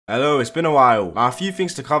Hello, it's been a while. Now, a few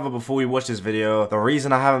things to cover before we watch this video. The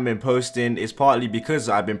reason I haven't been posting is partly because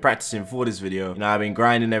I've been practicing for this video. You know, I've been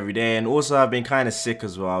grinding every day, and also I've been kind of sick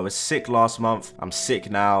as well. I was sick last month. I'm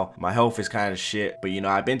sick now. My health is kind of shit. But you know,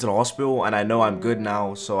 I've been to the hospital and I know I'm good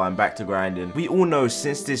now, so I'm back to grinding. We all know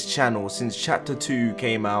since this channel, since chapter 2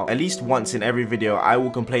 came out, at least once in every video, I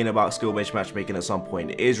will complain about skill-based matchmaking at some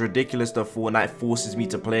point. It is ridiculous that Fortnite forces me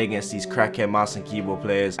to play against these crackhead mouse and keyboard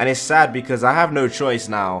players. And it's sad because I have no choice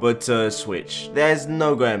now but to switch. There's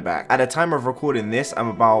no going back. At the time of recording this, I'm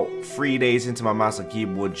about 3 days into my mouse and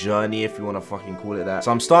keyboard journey, if you want to fucking call it that.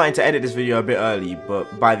 So I'm starting to edit this video a bit early,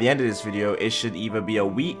 but by the end of this video, it should either be a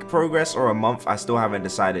week progress or a month. I still haven't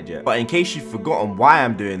decided yet. But in case you've forgotten why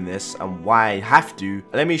I'm doing this and why I have to,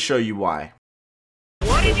 let me show you why.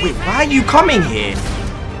 Wait, why are you coming here?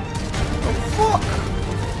 What the fuck?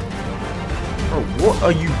 Bro, what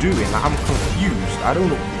are you doing? I'm confused. I don't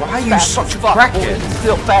know. Why are you such a crackhead?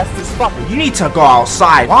 Still fast as fuck. You need to go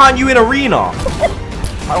outside. Why aren't you in arena?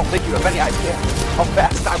 I don't think you have any idea how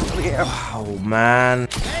fast I really am. Oh man.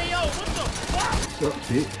 Hey yo, what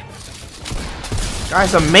the fuck?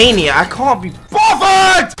 Guy's a maniac. I can't be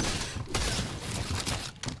bothered!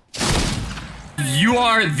 You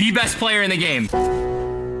are the best player in the game.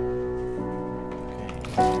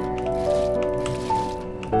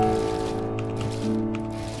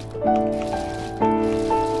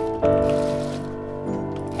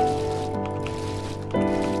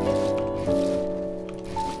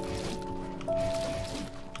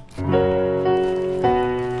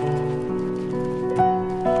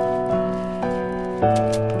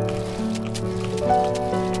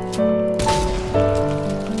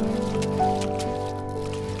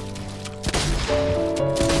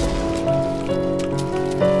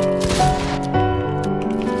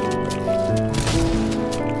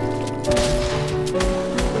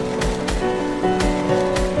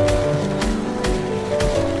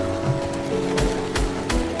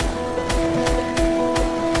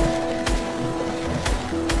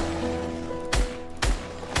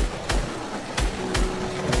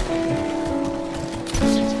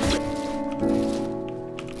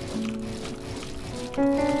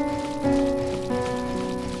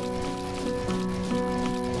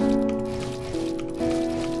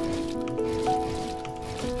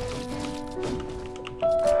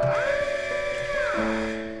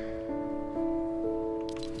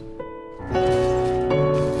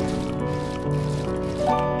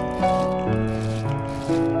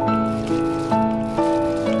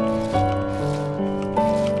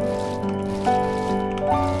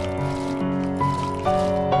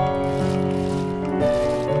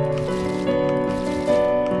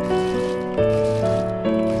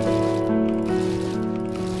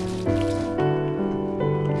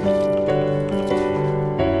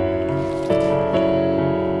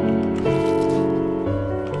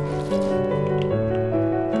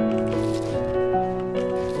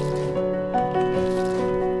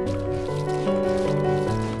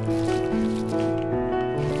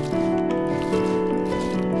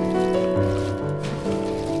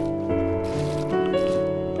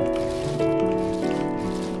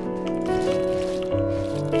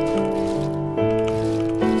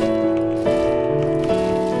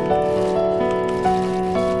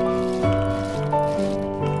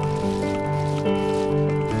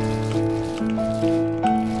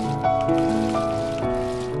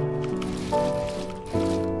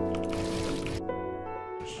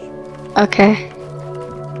 Okay.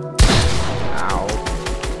 Ow.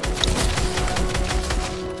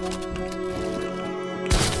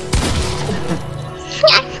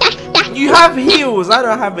 You have heals. I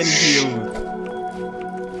don't have any heals.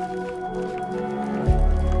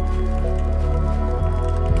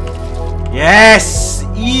 Yes!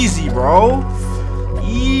 Easy, bro.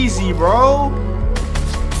 Easy, bro.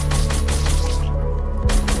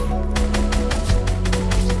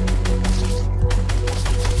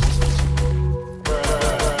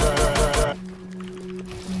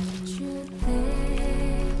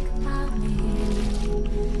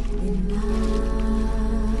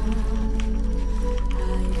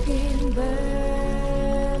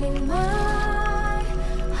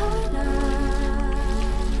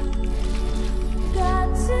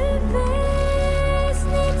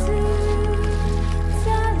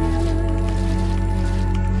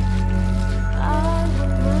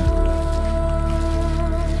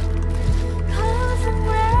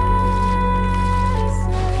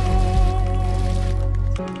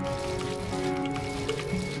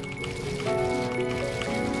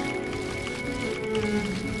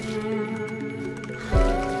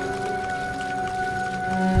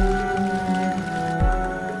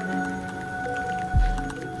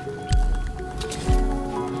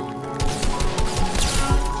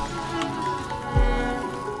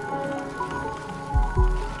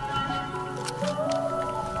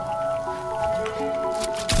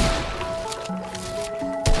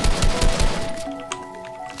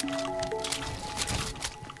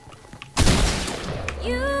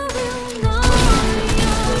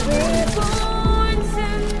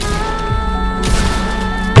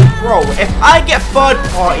 Bro, if I get third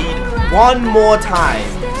partied one more time.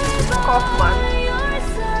 Fuck off, man.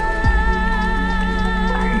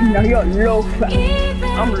 No, you're low, fam.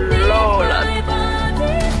 I'm low, lad.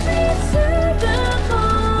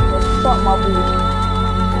 Fuck my booty.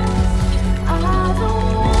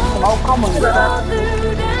 Oh, come on, man.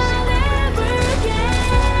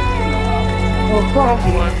 Oh, come on,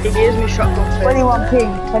 man. He gives me shotgun. 21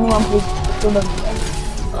 ping. 21 ping.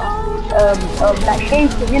 That game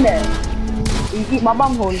thing, innit? You eat my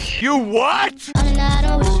bum hole. You what?